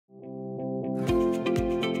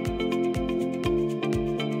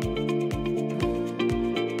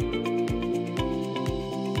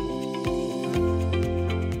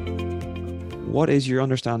What is your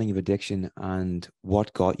understanding of addiction and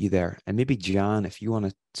what got you there? And maybe Jan, if you want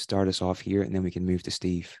to start us off here, and then we can move to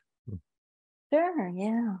Steve. Sure,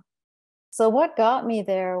 yeah. So what got me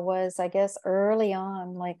there was, I guess, early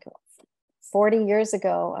on, like 40 years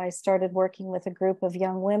ago, I started working with a group of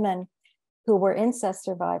young women who were incest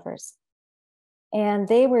survivors. And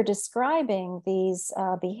they were describing these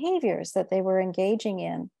behaviors that they were engaging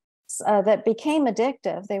in that became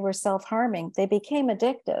addictive. They were self-harming. They became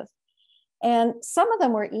addictive. And some of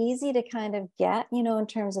them were easy to kind of get, in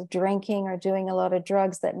terms of drinking or doing a lot of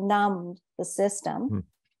drugs that numbed the system. Mm.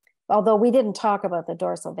 Although we didn't talk about the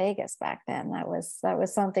dorsal vagus back then. That was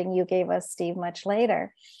something you gave us, Steve, much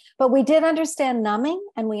later. But we did understand numbing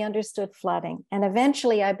and we understood flooding. And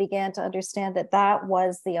eventually I began to understand that that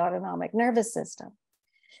was the autonomic nervous system.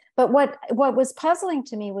 But what was puzzling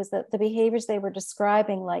to me was that the behaviors they were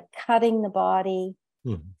describing, like cutting the body,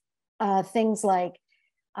 things like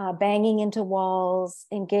banging into walls,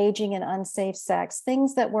 engaging in unsafe sex,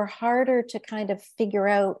 things that were harder to kind of figure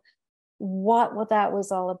out what that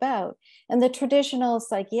was all about. And the traditional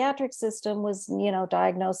psychiatric system was,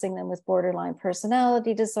 diagnosing them with borderline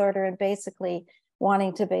personality disorder and basically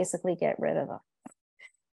wanting to get rid of them.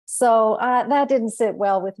 So that didn't sit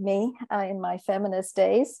well with me in my feminist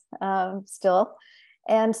days still.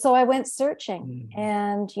 And so I went searching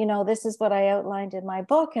and, this is what I outlined in my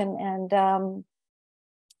book. And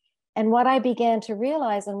what I began to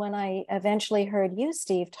realize, and when I eventually heard you,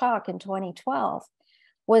 Steve, talk in 2012,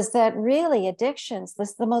 was that really addictions,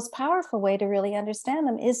 the most powerful way to really understand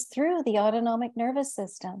them is through the autonomic nervous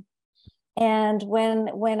system. And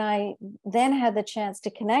when I then had the chance to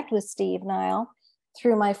connect with Steve Nile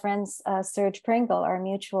through my friend Serge Pringle, our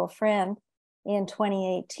mutual friend, in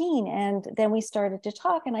 2018, and then we started to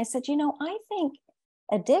talk, and I said, I think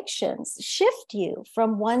addictions shift you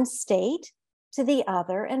from one state to the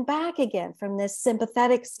other and back again, from this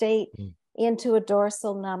sympathetic state into a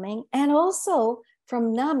dorsal numbing, and also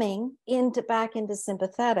from numbing back into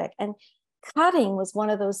sympathetic. And cutting was one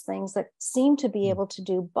of those things that seemed to be able to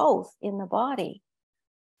do both in the body.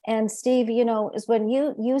 And Steve, is when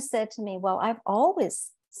you said to me, well, I've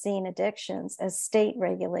always seen addictions as state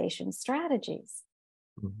regulation strategies.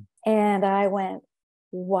 And I went,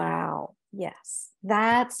 wow, yes,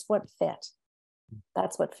 that's what fit.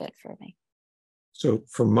 That's what fit for me. So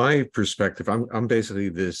from my perspective, I'm basically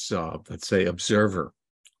this, let's say, observer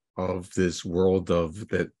of this world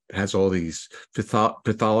that has all these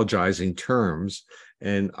pathologizing terms.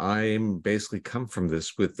 And I'm basically come from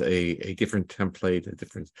this with a different template, a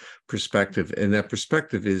different perspective. And that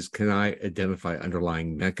perspective is, can I identify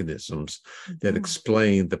underlying mechanisms that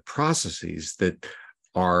explain the processes that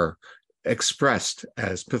are expressed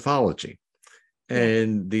as pathology?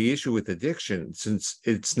 And the issue with addiction, since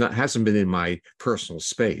hasn't been in my personal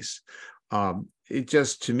space, it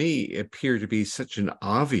just, to me, appeared to be such an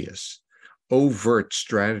obvious, overt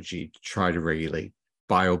strategy to try to regulate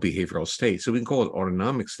biobehavioral state. So we can call it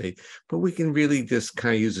autonomic state, but we can really just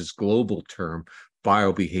kind of use this global term,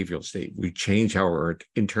 biobehavioral state. We change how our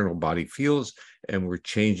internal body feels, and we're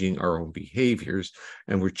changing our own behaviors,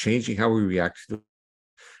 and we're changing how we react to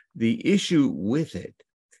the issue with it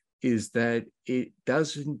is that it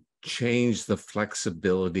doesn't change the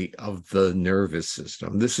flexibility of the nervous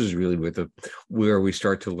system. This is really where we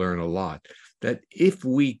start to learn a lot, that if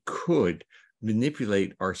we could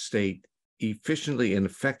manipulate our state efficiently and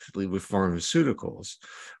effectively with pharmaceuticals,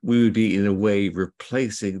 we would be in a way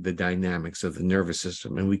replacing the dynamics of the nervous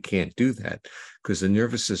system. And we can't do that because the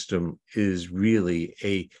nervous system is really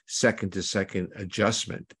a second-to-second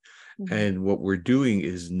adjustment. And what we're doing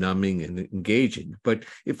is numbing and engaging. But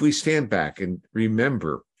if we stand back and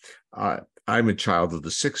remember, I'm a child of the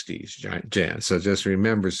 60s, Jan. So just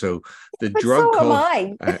remember, so the drug so am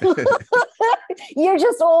I. You're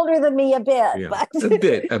just older than me a bit. Yeah, but.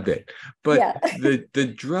 a bit. But the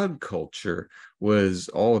drug culture was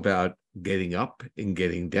all about getting up and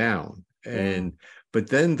getting down. But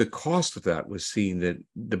then the cost of that was seen that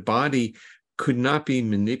the body could not be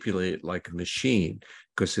manipulated like a machine,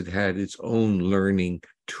 because it had its own learning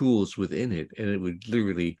tools within it, and it would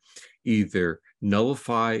literally either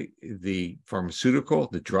nullify the pharmaceutical,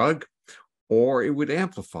 the drug, or it would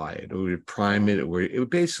amplify it, or it would prime it, or it would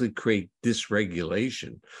basically create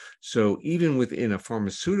dysregulation. So even within a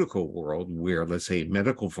pharmaceutical world where, let's say,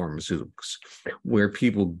 medical pharmaceuticals, where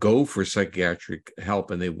people go for psychiatric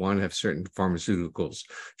help and they want to have certain pharmaceuticals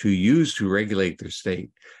to use to regulate their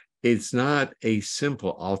state, it's not a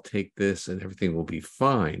simple, I'll take this and everything will be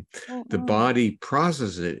fine. The body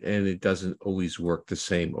processes it, and it doesn't always work the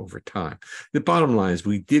same over time. The bottom line is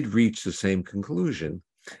we did reach the same conclusion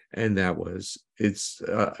and that was it's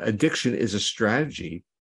addiction is a strategy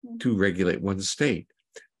to regulate one's state.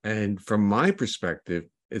 And from my perspective,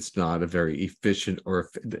 it's not a very efficient or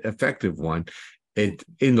effective one.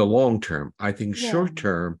 In the long term, I think short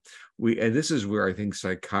term, and this is where I think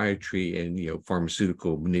psychiatry and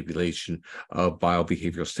pharmaceutical manipulation of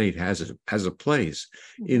biobehavioral state has a place.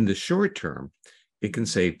 In the short term, it can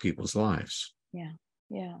save people's lives.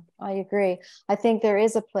 Yeah, I agree. I think there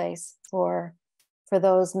is a place for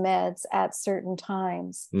those meds at certain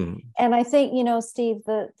times. And I think, Steve,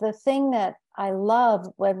 the thing that I love,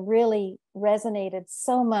 what really resonated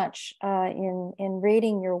so much in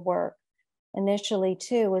reading your work initially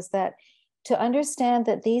too, was that to understand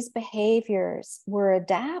that these behaviors were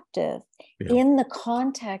adaptive in the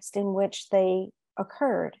context in which they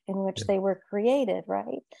occurred, in which they were created,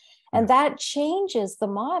 right? And that changes the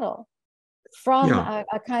model from a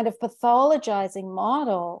kind of pathologizing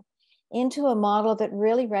model into a model that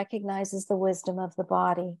really recognizes the wisdom of the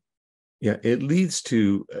body. Yeah, it leads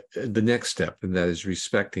to the next step, and that is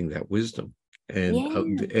respecting that wisdom. And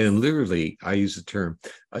literally, I use the term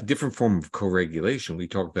a different form of co-regulation. We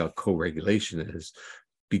talk about co-regulation as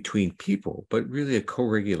between people, but really a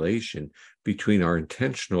co-regulation between our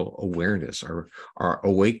intentional awareness, our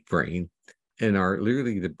awake brain, and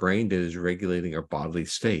literally the brain that is regulating our bodily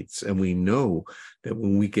states. And we know that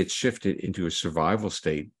when we get shifted into a survival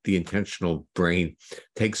state, the intentional brain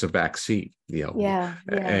takes a back seat,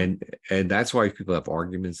 and that's why people have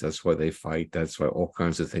arguments. That's why they fight. That's why all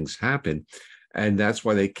kinds of things happen. And that's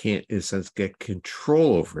why they can't, in a sense, get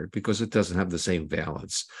control over it, because it doesn't have the same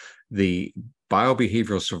valence. The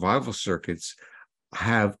biobehavioral survival circuits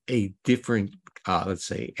have a different, let's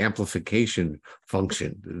say, amplification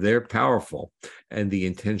function. They're powerful, and the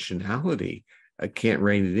intentionality can't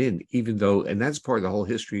rein it in, even though, and that's part of the whole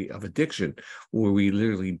history of addiction, where we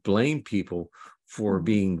literally blame people for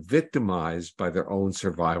being victimized by their own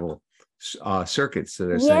survival circuits. So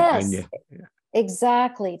they're saying,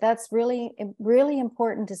 exactly. That's really, really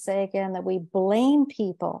important to say again, that we blame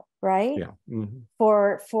people, right?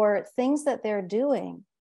 For things that they're doing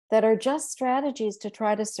that are just strategies to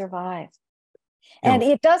try to survive. And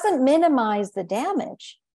it doesn't minimize the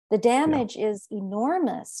damage. The damage is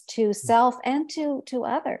enormous to self and to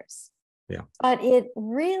others. But it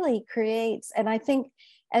really creates, and I think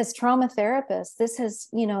as trauma therapists, this has,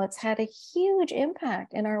 it's had a huge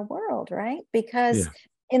impact in our world, right? Because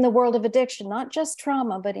in the world of addiction, not just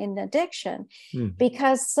trauma, but in addiction,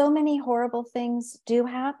 because so many horrible things do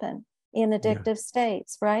happen in addictive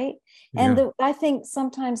states, right? And I think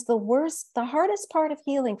sometimes the hardest part of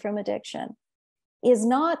healing from addiction is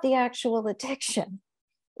not the actual addiction.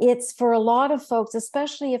 It's for a lot of folks,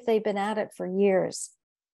 especially if they've been at it for years,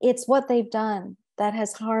 it's what they've done that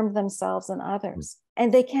has harmed themselves and others.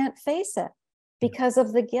 And they can't face it because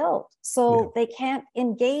of the guilt. So they can't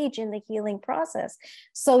engage in the healing process.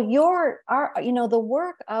 So the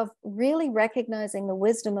work of really recognizing the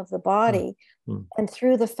wisdom of the body and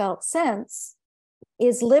through the felt sense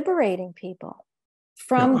is liberating people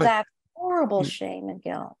from that horrible shame and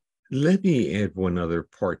guilt. Let me add one other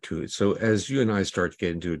part to it. So as you and I start to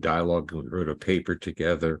get into a dialogue, we wrote a paper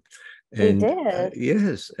together. And we did.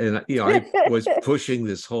 Yes. And I was pushing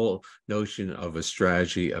this whole notion of a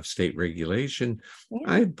strategy of state regulation.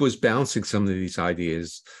 I was bouncing some of these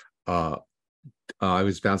ideas. I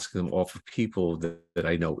was bouncing them off of people that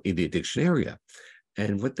I know in the addiction area.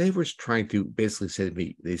 And what they were trying to basically say to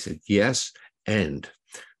me, they said, yes, and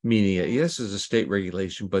meaning yes, there's a state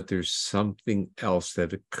regulation, but there's something else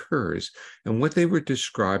that occurs. And what they were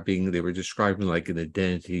describing like an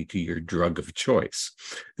identity to your drug of choice,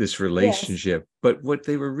 this relationship. But what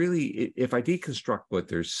they were really, if I deconstruct what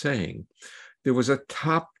they're saying, there was a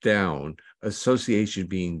top-down association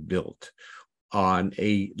being built on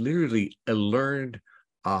literally a learned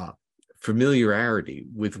familiarity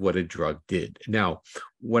with what a drug did. Now,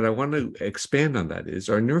 what I want to expand on that is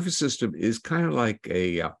our nervous system is kind of like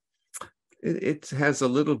it has a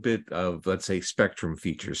little bit of, let's say, spectrum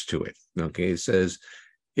features to it. Okay, it says,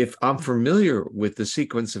 if I'm familiar with the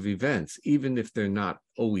sequence of events, even if they're not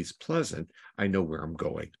always pleasant, I know where I'm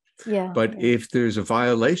going. But if there's a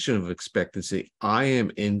violation of expectancy, I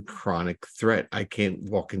am in chronic threat. I can't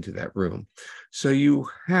walk into that room. So you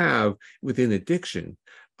have, within addiction,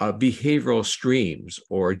 behavioral streams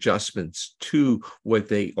or adjustments to what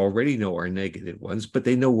they already know are negative ones, but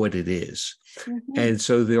they know what it is. And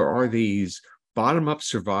so there are these bottom-up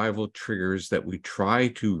survival triggers that we try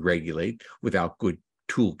to regulate without good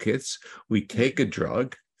toolkits. We take a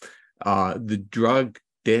drug. The drug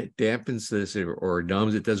dampens this or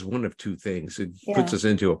numbs, it does one of two things. It puts us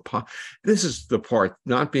into this is the part,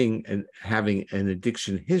 not being and having an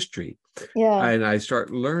addiction history. Yeah. And I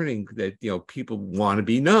start learning that, people want to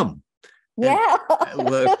be numb. Yeah.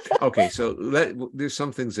 Okay, so there's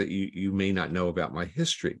some things that you may not know about my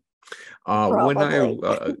history. When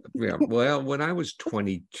I was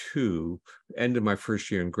 22, end of my first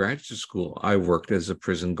year in graduate school, I worked as a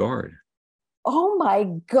prison guard. Oh my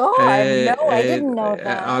God! No, I didn't know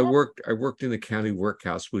that. I worked in the county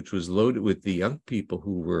workhouse, which was loaded with the young people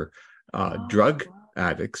who were drug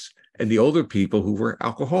addicts and the older people who were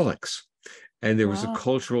alcoholics, and there was a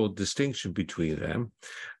cultural distinction between them.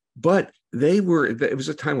 But it was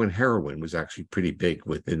a time when heroin was actually pretty big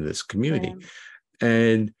within this community.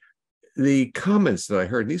 And the comments that I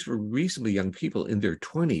heard, these were reasonably young people in their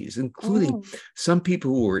 20s, including some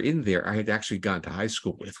people who were in there I had actually gone to high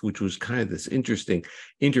school with, which was kind of this interesting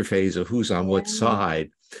interface of who's on what side.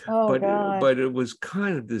 But it was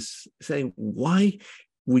kind of this saying, why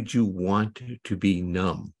would you want to be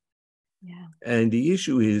numb? Yeah. And the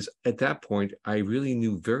issue is, at that point, I really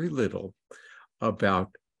knew very little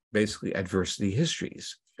about basically adversity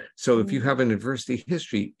histories. So if you have an adversity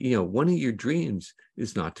history, one of your dreams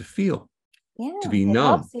is not to feel, to be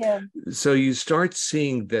numb. So you start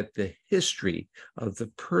seeing that the history of the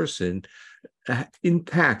person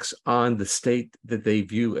impacts on the state that they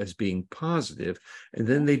view as being positive, and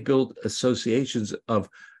then they build associations of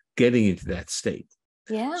getting into that state.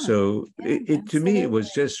 So to me, it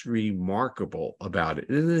was just remarkable about it.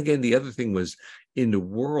 And then again, the other thing was, in the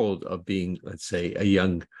world of being, let's say, a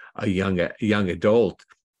young adult,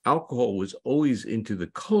 alcohol was always into the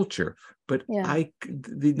culture, but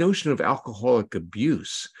the notion of alcoholic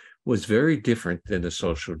abuse was very different than a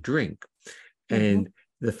social drink. And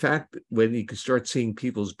the fact that when you could start seeing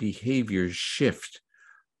people's behaviors shift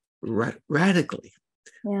radically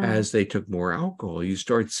as they took more alcohol, you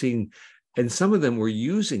start seeing, and some of them were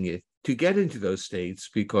using it to get into those states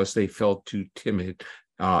because they felt too timid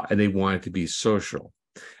and they wanted to be social.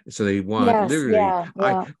 So they want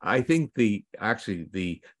I think the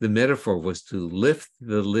metaphor was to lift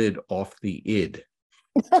the lid off the id.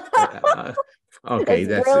 Okay,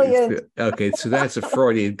 that's okay. So that's a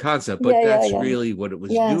Freudian concept, but that's really what it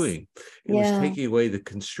was doing. It was taking away the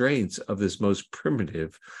constraints of this most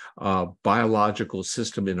primitive biological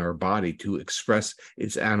system in our body to express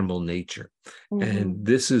its animal nature. And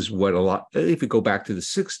this is what if you go back to the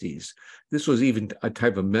 60s, this was even a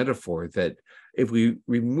type of metaphor that if we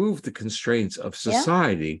remove the constraints of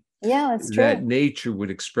society, that nature would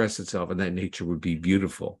express itself, and that nature would be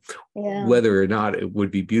beautiful. Whether or not it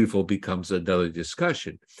would be beautiful becomes another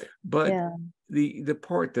discussion. But the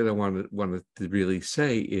part that I wanted to really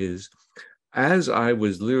say is, as I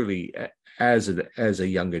was literally as a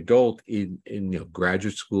young adult in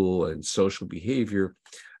graduate school and social behavior,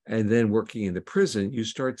 and then working in the prison, you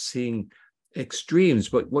start seeing extremes.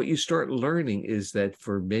 But what you start learning is that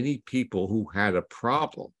for many people who had a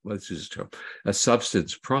problem, let's just a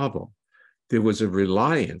substance problem, there was a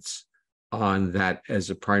reliance on that as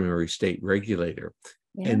a primary state regulator.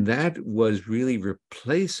 And that was really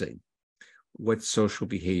replacing what social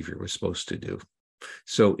behavior was supposed to do.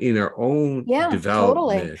 So in our own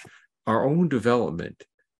development,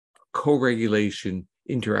 co-regulation,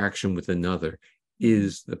 interaction with another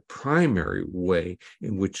is the primary way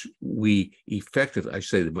in which we effectively, I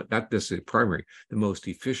say, not necessarily primary, the most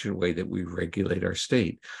efficient way that we regulate our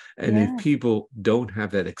state. And if people don't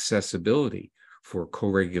have that accessibility for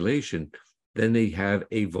co-regulation, then they have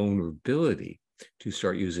a vulnerability to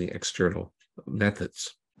start using external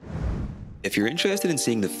methods. If you're interested in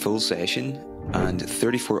seeing the full session and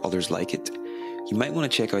 34 others like it, you might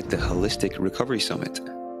want to check out the Holistic Recovery Summit.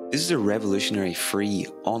 This is a revolutionary free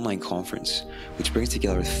online conference which brings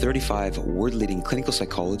together 35 world-leading clinical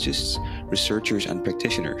psychologists, researchers, and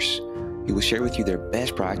practitioners who will share with you their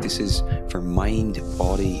best practices for mind,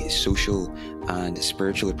 body, social, and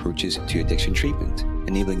spiritual approaches to addiction treatment,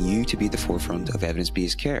 enabling you to be at the forefront of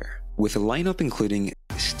evidence-based care. With a lineup including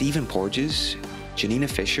Stephen Porges, Janina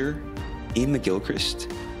Fisher, Ian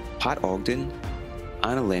McGilchrist, Pat Ogden,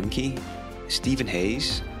 Anna Lemke, Stephen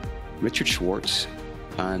Hayes, Richard Schwartz,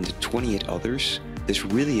 and 28 others, this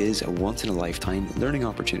really is a once-in-a-lifetime learning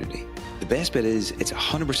opportunity. The best bit is it's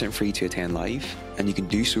 100% free to attend live, and you can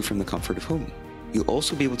do so from the comfort of home. You'll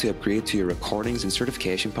also be able to upgrade to your recordings and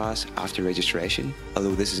certification pass after registration,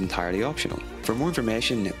 although this is entirely optional. For more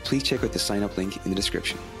information, please check out the sign-up link in the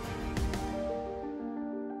description.